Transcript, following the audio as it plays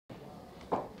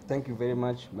Thank you very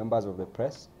much, members of the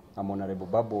press. I'm Honorable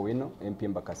Babu Owino, MP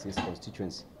Embakasi's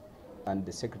constituency, and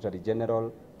the Secretary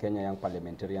General, Kenya Young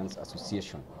Parliamentarians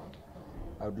Association.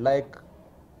 I would like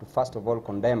to first of all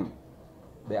condemn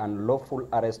the unlawful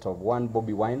arrest of one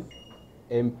Bobi Wine,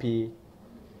 MP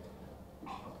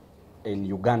in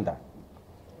Uganda.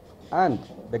 And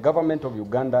the government of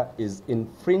Uganda is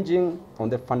infringing on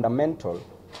the fundamental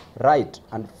right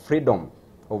and freedom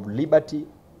of liberty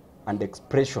and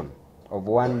expression of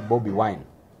one Bobi Wine.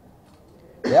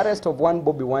 The arrest of one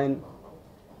Bobi Wine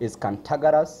is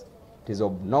cantankerous, it is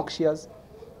obnoxious,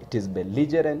 it is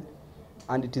belligerent,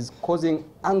 and it is causing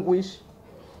anguish,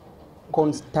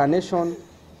 consternation,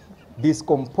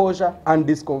 discomposure, and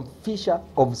discomfiture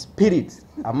of spirits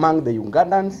among the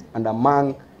Ugandans and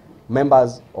among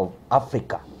members of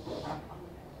Africa.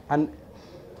 And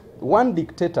one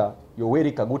dictator,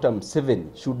 Yoweri Kaguta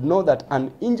Museveni, should know that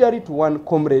an injury to one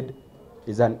comrade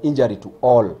is an injury to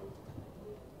all.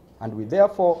 And we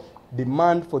therefore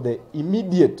demand for the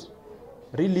immediate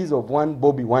release of one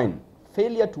Bobi Wine,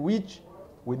 failure to which,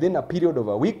 within a period of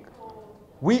a week,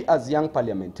 we as young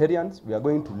parliamentarians, we are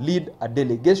going to lead a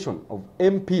delegation of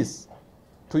MPs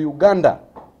to Uganda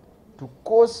to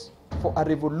cause for a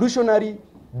revolutionary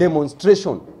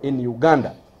demonstration in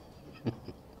Uganda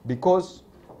because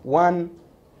one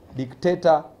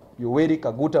dictator, Yoweri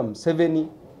Kaguta Museveni,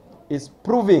 is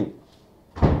proving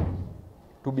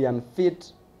to be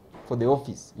unfit for the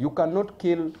office. You cannot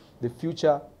kill the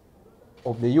future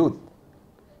of the youth.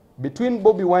 Between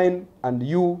Bobi Wine and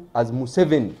you as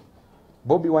Museveni,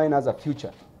 Bobi Wine has a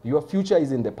future. Your future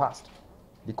is in the past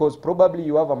because probably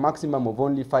you have a maximum of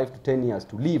only 5 to 10 years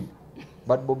to live.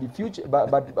 But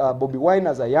Bobi Wine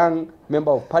as a young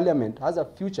member of parliament has a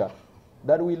future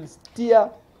that will steer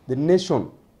the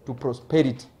nation to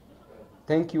prosperity.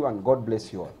 Thank you and God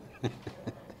bless you all.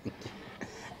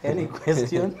 Any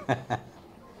question?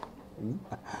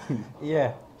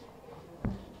 Yeah.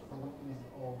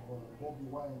 Of Bobi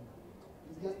Wine.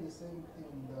 It's just the same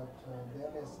thing that the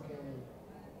LSK,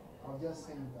 I was just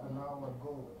saying an hour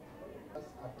ago, just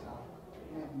attack,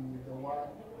 maybe the one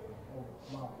of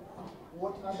now.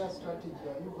 What other strategy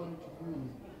are you going to use,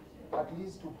 at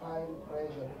least to pile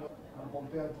pressure and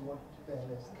compared to what the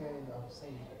LSK have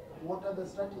said? What other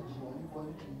strategy are you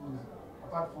going to use,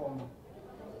 apart from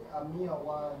a mere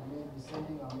word, maybe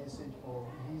sending a message for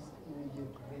his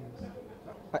immediate release?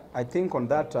 I think on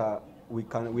that we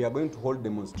are going to hold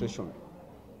demonstration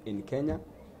in Kenya.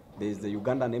 There is the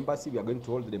Ugandan embassy. We are going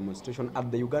to hold the demonstration at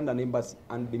the Ugandan embassy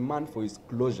and demand for his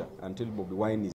closure until Bobi Wine is